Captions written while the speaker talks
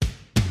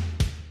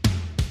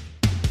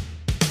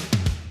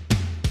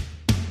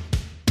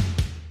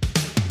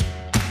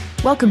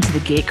Welcome to the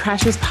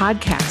Gatecrashers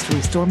podcast, where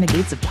we storm the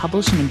gates of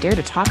publishing and dare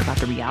to talk about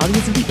the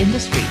realities of the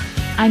industry.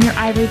 I'm your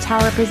Ivory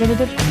Tower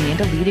representative,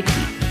 Amanda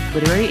Luedeke,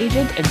 literary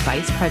agent and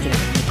vice president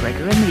of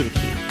MacGregor Luedeke.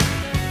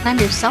 And I'm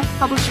your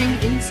self-publishing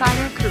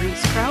insider,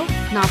 Charis Crowe,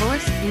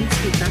 novelist and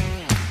speaker.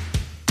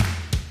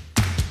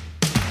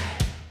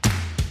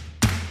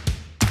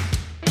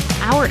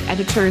 Our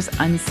Editor's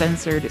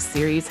Uncensored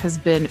series has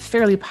been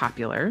fairly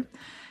popular.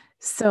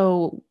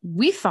 So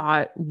we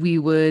thought we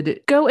would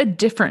go a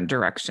different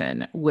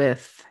direction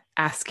with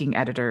asking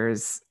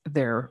editors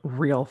their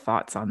real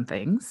thoughts on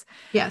things.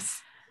 Yes.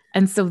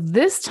 And so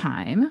this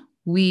time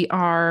we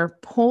are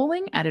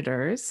polling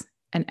editors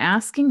and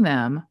asking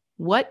them,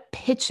 what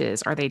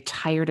pitches are they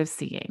tired of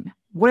seeing?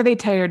 What are they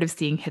tired of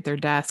seeing hit their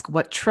desk?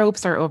 What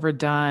tropes are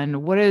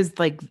overdone?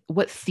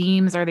 What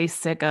themes are they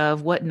sick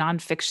of? What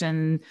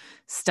nonfiction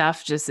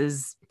stuff just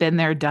has been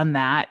there, done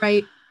that?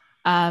 Right.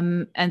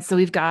 And so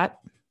we've got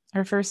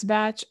our first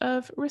batch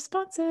of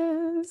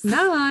responses.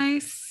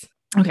 Nice.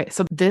 Okay,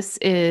 so this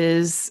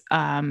is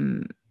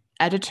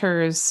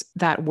editors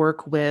that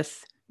work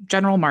with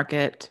general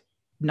market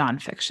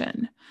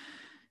nonfiction.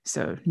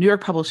 So New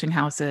York publishing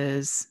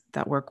houses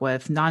that work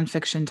with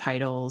nonfiction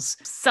titles,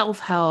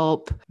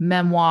 self-help,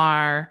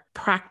 memoir,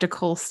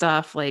 practical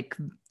stuff, like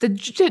the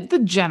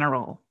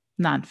general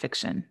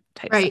nonfiction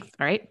type Right. stuff,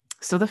 right?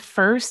 So the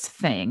first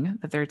thing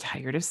that they're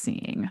tired of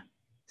seeing,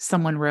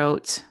 someone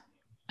wrote,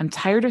 I'm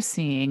tired of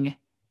seeing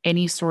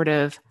any sort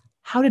of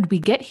how did we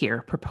get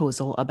here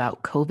proposal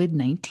about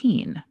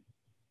COVID-19.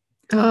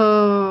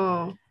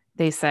 Oh.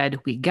 They said,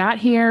 we got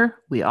here,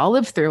 we all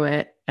lived through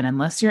it, and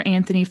unless you're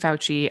Anthony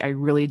Fauci, I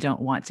really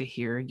don't want to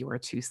hear your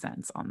 2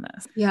 cents on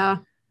this. Yeah.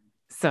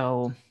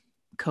 So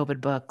COVID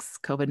books,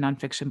 COVID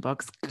nonfiction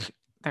books,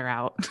 they're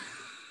out.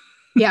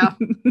 Yeah.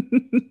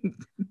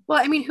 Well,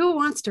 I mean, who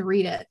wants to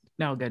read it?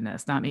 No,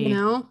 goodness, not me. You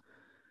know?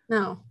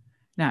 No.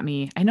 Not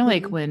me. I know,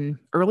 like when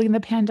early in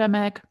the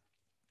pandemic,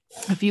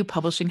 a few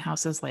publishing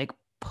houses like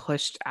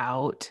pushed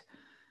out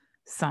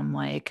some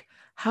like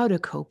how to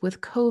cope with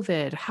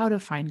COVID, how to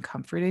find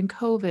comfort in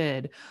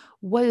COVID.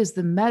 What is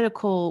the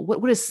medical,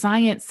 what does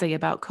science say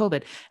about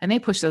COVID? And they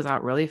pushed those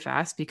out really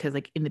fast because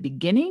like in the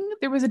beginning,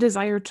 there was a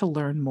desire to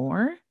learn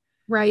more.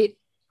 Right.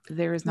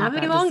 There is not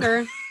any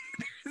longer.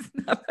 There's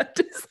not that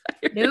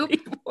desire Nope.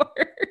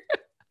 anymore.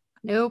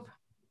 Nope.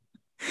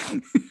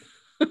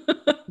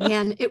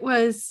 Man, it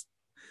was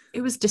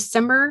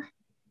December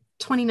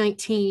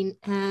 2019,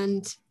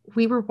 and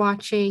we were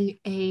watching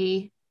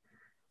a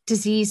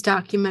disease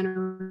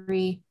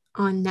documentary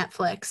on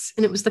Netflix.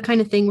 And it was the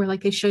kind of thing where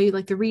like they show you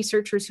like the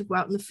researchers who go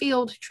out in the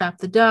field, trap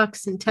the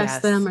ducks and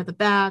test them, or the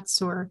bats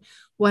or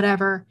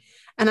whatever.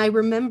 And I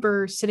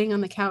remember sitting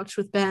on the couch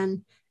with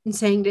Ben and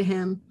saying to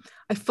him,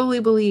 I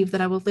fully believe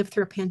that I will live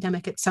through a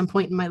pandemic at some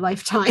point in my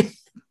lifetime.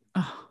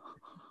 Oh.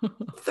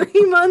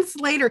 3 months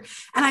later.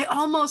 And I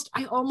almost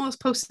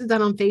posted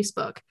that on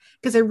Facebook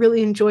because I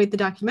really enjoyed the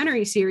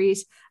documentary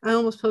series. I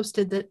almost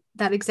posted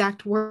that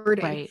exact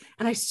wording. Right.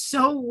 And I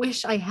so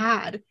wish I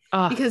had,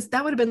 because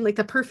that would have been like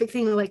the perfect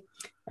thing. Like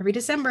every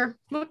December,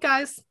 look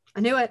guys, I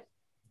knew it.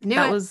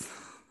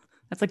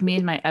 That's like me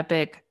and my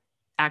epic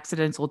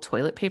accidental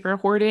toilet paper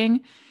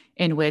hoarding,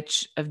 in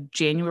which of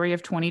January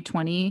of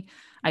 2020,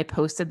 I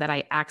posted that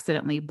I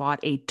accidentally bought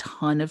a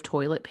ton of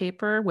toilet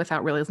paper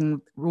without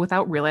realizing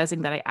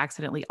that I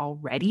accidentally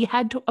already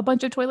had a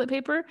bunch of toilet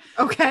paper.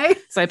 Okay.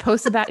 So I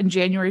posted that in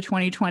January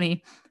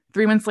 2020.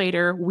 3 months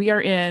later, we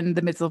are in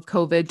the midst of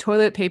COVID.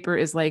 Toilet paper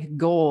is like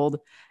gold.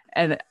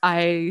 And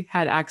I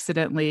had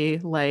accidentally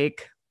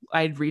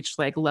I'd reached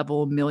like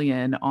level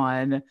 1,000,000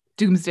 on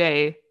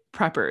doomsday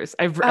preppers.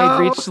 I'd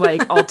reached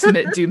like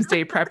ultimate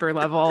doomsday prepper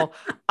level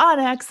on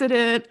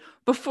accident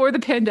before the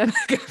pandemic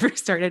ever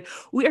started.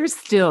 We are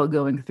still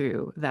going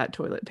through that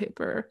toilet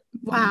paper.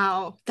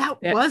 Wow.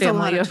 That was a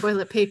lot of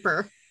toilet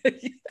paper.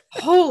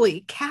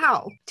 Holy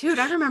cow. Dude,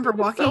 I remember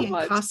walking in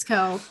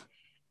Costco.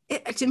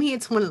 To me,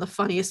 it's one of the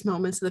funniest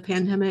moments of the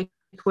pandemic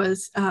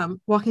was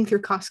walking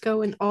through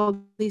Costco and all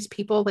these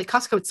people, like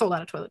Costco had sold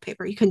out of toilet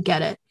paper. You couldn't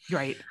get it.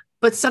 Right.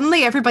 But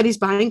suddenly everybody's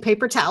buying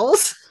paper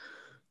towels.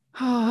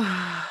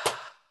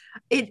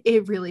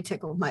 It really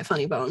tickled my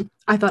funny bone.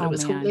 I thought it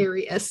was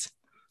hilarious.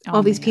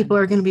 All these people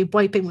are going to be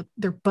wiping with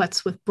their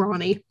butts with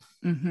Brawny.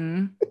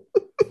 Mm-hmm.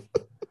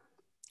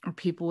 Or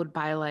people would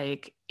buy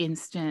like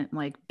instant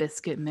like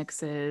biscuit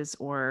mixes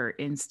or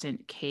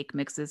instant cake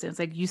mixes. And it's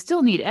like, you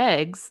still need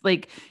eggs.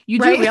 Like you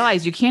do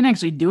realize you can't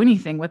actually do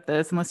anything with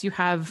this unless you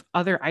have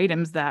other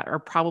items that are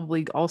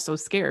probably also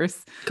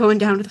scarce. Going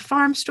down to the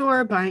farm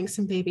store, buying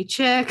some baby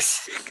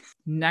chicks.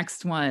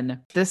 Next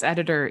one. This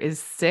editor is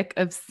sick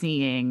of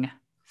seeing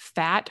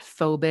fat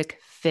phobic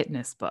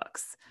fitness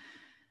books.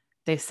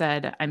 They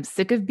said, I'm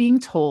sick of being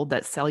told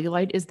that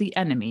cellulite is the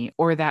enemy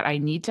or that I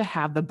need to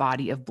have the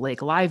body of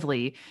Blake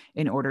Lively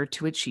in order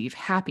to achieve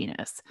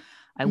happiness.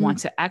 I want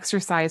to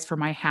exercise for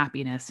my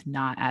happiness,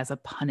 not as a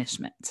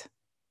punishment.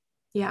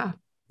 Yeah.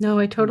 No,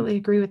 I totally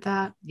agree with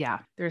that. Yeah.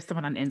 There's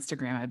someone on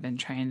Instagram I've been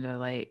trying to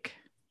like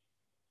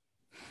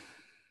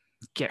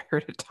get her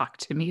to talk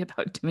to me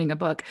about doing a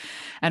book.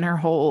 And her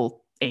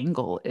whole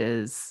angle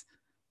is,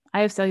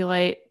 I have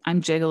cellulite,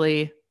 I'm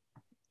jiggly,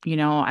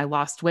 I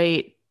lost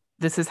weight.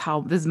 This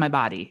is my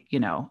body,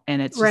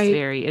 and it's just Right.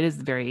 it is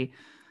very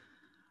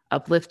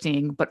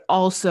uplifting, but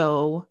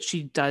also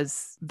she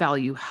does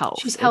value health.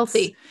 She's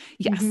healthy.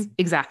 Yes,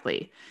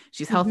 exactly.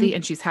 She's healthy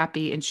and she's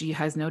happy, and she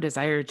has no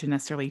desire to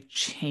necessarily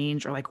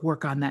change or like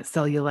work on that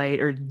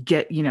cellulite or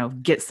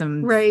get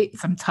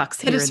some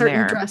tucks hit here a and certain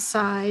there. dress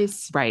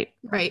size. Right.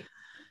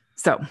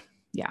 So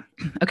yeah.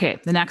 Okay.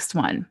 The next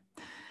one.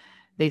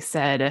 They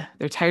said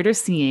they're tired of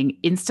seeing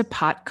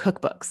Instapot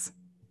cookbooks.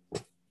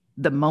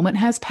 The moment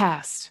has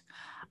passed.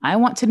 I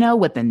want to know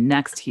what the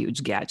next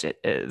huge gadget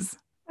is.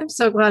 I'm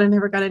so glad I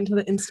never got into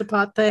the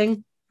Instapot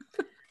thing.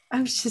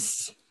 I was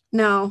just,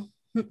 no,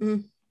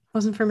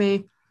 wasn't for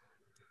me.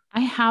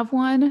 I have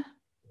one.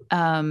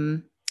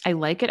 I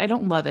like it. I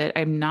don't love it.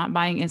 I'm not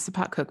buying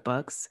Instapot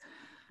cookbooks.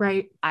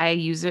 Right. I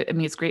use it. I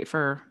mean, it's great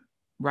for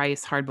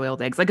rice,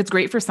 hard-boiled eggs. Like it's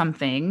great for some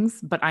things,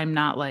 but I'm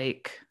not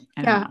like,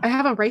 I don't know. I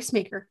have a rice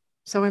maker,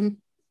 so I'm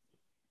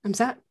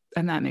set.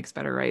 And that makes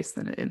better rice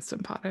than an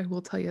Instant Pot. I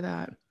will tell you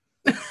that.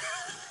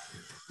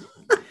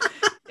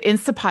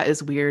 Instant Pot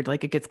is weird.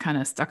 Like it gets kind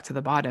of stuck to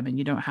the bottom and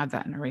you don't have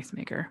that in a rice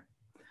maker.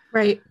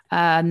 Right.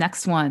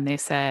 Next one, they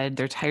said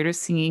they're tired of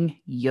seeing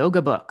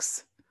yoga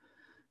books.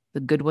 The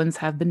good ones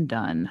have been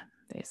done,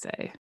 they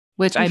say.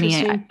 Which I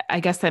mean, I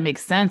guess that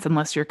makes sense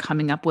unless you're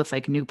coming up with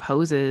like new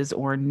poses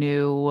or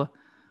new.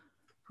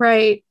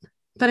 Right.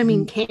 But I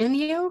mean, can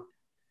you?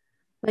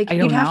 Like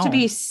you'd have to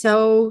be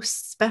so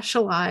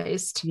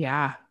specialized.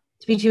 Yeah.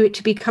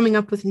 To be coming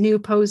up with new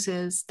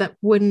poses that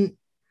wouldn't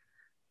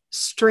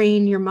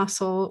strain your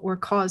muscle or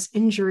cause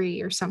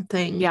injury or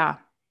something. Yeah.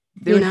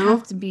 There'd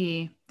have to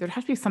be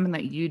something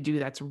that you do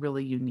that's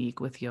really unique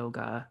with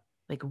yoga,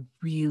 like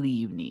really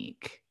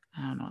unique.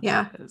 I don't know what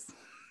that is.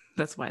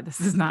 That's why this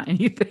is not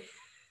anything.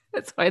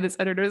 That's why this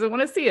editor doesn't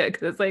want to see it,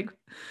 because it's like,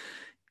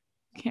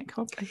 I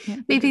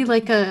can't. Maybe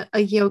like a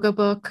yoga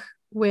book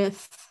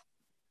with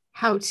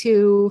how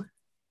to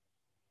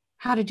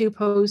do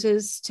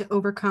poses to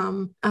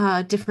overcome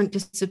different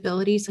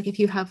disabilities. Like if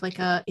you have like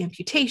a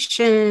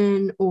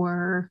amputation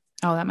or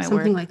that might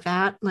something work. Like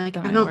that. Like,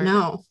 I don't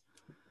know.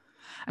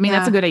 I mean,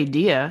 that's a good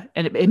idea.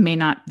 And there may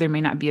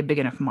not be a big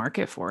enough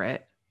market for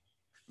it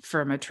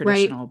from a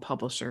traditional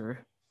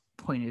publisher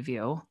point of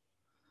view.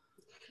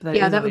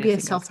 That would be a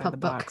self-pub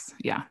book.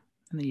 Yeah.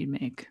 And then you'd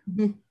make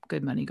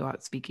good money, go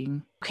out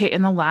speaking. Okay.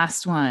 And the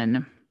last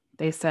one,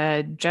 they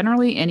said,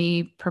 generally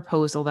any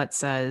proposal that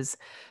says,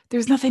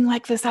 there's nothing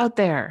like this out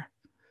there.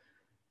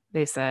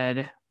 They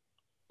said,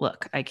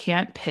 look, I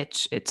can't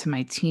pitch it to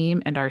my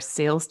team and our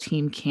sales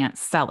team can't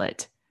sell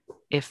it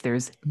if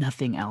there's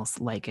nothing else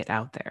like it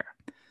out there.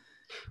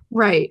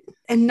 Right.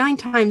 And 9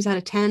 times out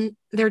of 10,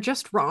 they're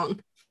just wrong.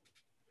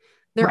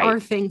 There are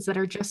things that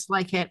are just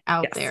like it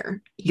out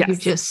there. You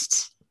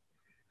just,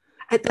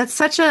 that's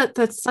such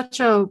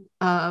a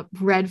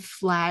red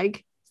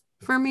flag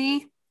for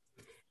me,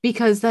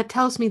 because that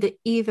tells me that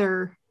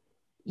either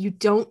you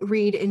don't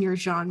read in your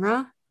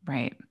genre,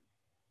 right,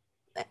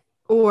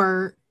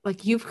 or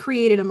like you've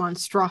created a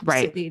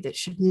monstrosity that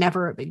should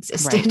never have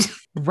existed.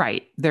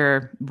 Right.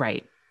 They're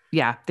right.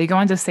 Yeah. They go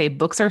on to say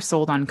books are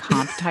sold on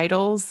comp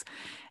titles.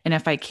 And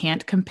if I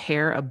can't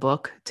compare a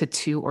book to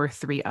 2 or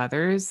 3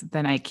 others,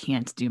 then I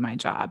can't do my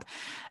job.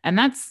 And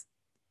that's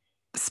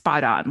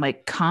spot on.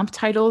 Like comp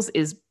titles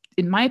is,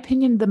 in my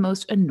opinion, the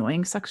most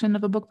annoying section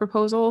of a book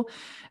proposal,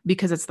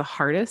 because it's the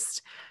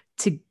hardest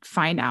to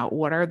find out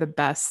what are the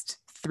best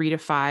 3 to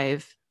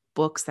 5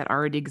 books that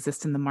already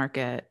exist in the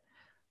market.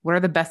 What are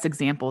the best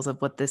examples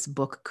of what this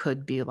book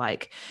could be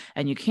like?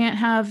 And you can't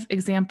have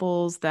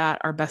examples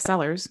that are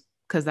bestsellers,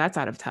 because that's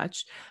out of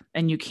touch.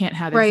 And you can't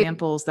have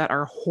examples that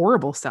are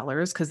horrible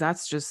sellers, because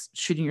that's just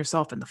shooting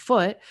yourself in the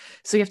foot.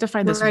 So you have to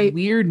find this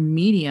weird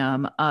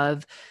medium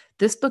of,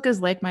 this book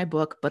is like my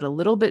book, but a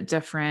little bit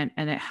different.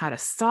 And it had a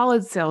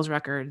solid sales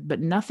record, but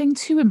nothing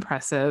too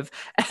impressive.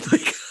 And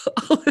like,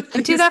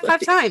 and do that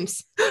 5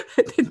 times.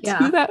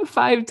 Do that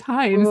 5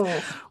 times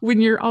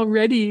when you're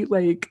already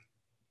like,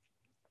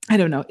 I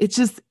don't know.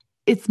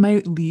 It's my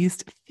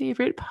least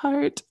favorite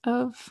part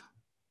of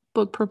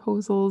book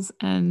proposals,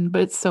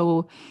 but it's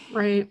so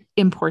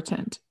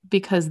important,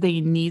 because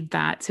they need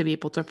that to be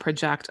able to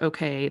project,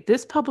 okay,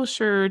 this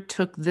publisher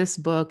took this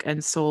book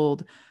and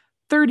sold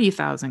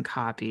 30,000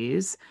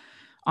 copies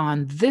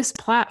on this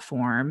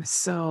platform.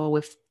 So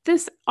if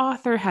this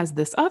author has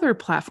this other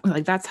platform,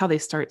 like that's how they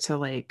start to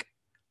like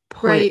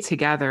put it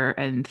together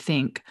and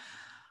think,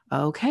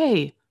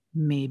 okay,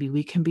 maybe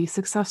we can be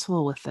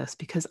successful with this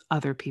because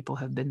other people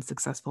have been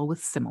successful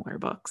with similar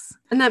books.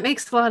 And that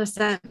makes a lot of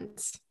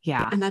sense.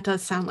 Yeah. And that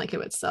does sound like it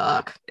would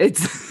suck.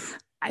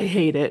 I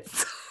hate it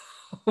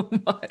so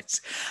much.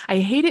 I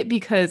hate it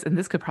because, and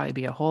this could probably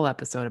be a whole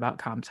episode about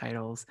comp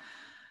titles,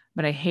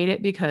 but I hate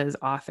it because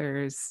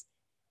authors,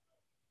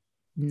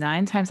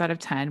 9 times out of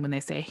 10, when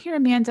they say, here,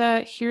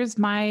 Amanda, here's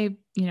my,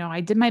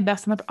 I did my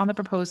best on the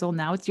proposal.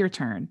 Now it's your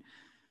turn.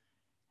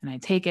 And I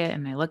take it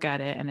and I look at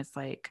it and it's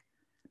like,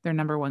 their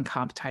number one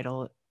comp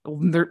title,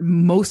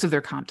 most of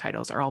their comp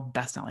titles are all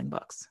best-selling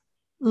books.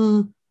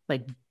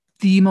 Like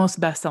the most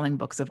best-selling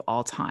books of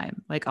all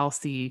time. Like I'll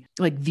see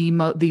like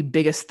the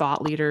biggest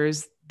thought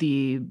leaders,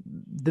 the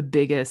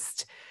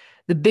biggest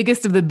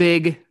of the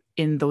big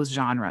in those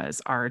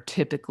genres are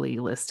typically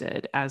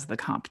listed as the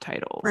comp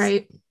titles.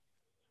 Right.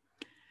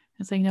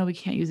 It's like, no, we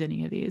can't use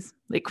any of these.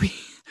 Like we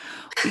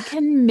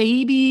can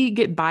maybe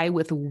get by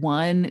with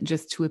one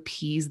just to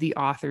appease the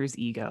author's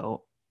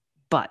ego,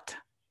 but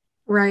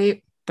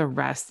right. The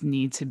rest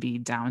need to be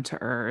down to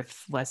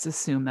earth. Let's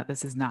assume that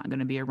this is not going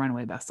to be a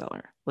runaway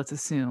bestseller. Let's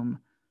assume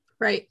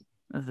right.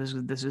 That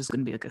this is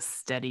going to be like a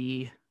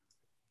steady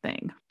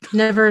thing.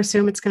 Never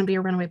assume it's going to be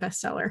a runaway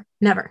bestseller.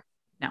 Never.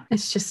 No.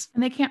 It's just,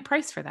 and they can't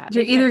price for that.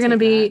 You're either going to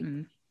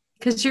be,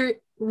 because you're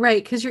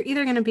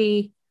either going to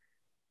be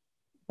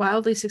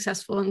wildly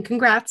successful and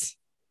congrats,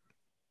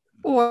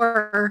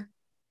 or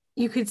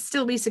you could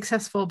still be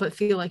successful but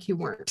feel like you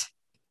weren't,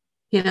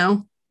 you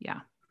know?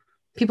 Yeah.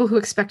 People who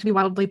expect to be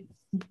wildly,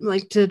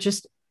 like to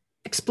just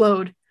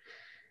explode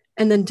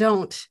and then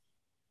don't,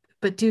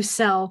 but do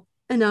sell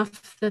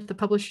enough that the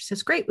publisher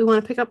says, great, we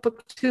want to pick up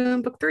book 2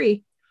 and book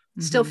 3,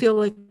 still feel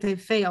like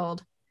they've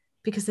failed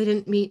because they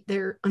didn't meet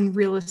their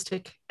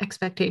unrealistic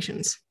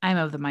expectations. I'm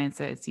of the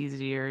mindset it's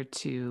easier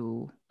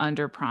to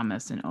under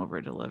promise and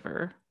over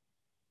deliver.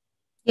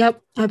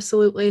 Yep,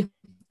 absolutely.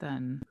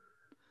 Then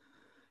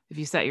if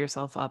you set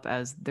yourself up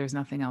as there's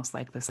nothing else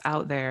like this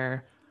out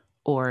there,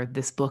 or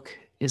this book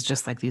is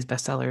just like these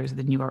bestsellers,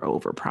 then you are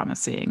over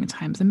promising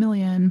times a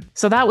million.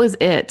 So that was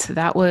it.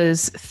 That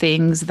was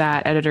things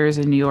that editors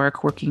in New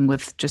York working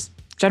with just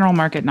general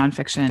market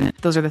nonfiction,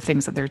 those are the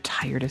things that they're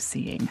tired of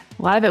seeing.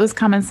 A lot of it was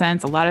common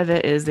sense. A lot of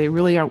it is they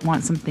really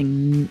want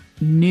something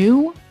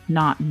new,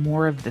 not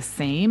more of the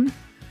same,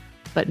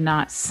 but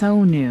not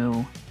so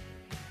new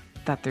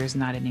that there's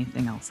not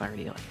anything else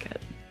already like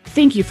it.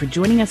 Thank you for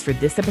joining us for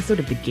this episode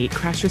of the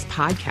Gatecrashers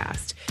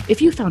podcast.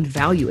 If you found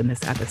value in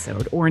this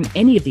episode or in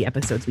any of the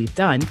episodes we've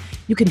done,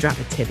 you can drop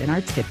a tip in our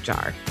tip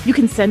jar. You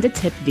can send a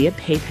tip via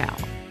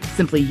PayPal.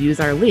 Simply use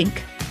our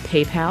link,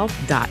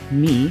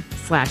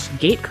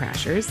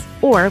 paypal.me/Gatecrashers,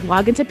 or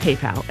log into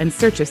PayPal and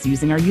search us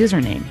using our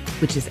username,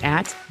 which is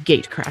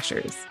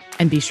 @Gatecrashers.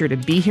 And be sure to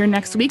be here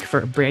next week for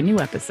a brand new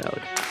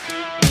episode.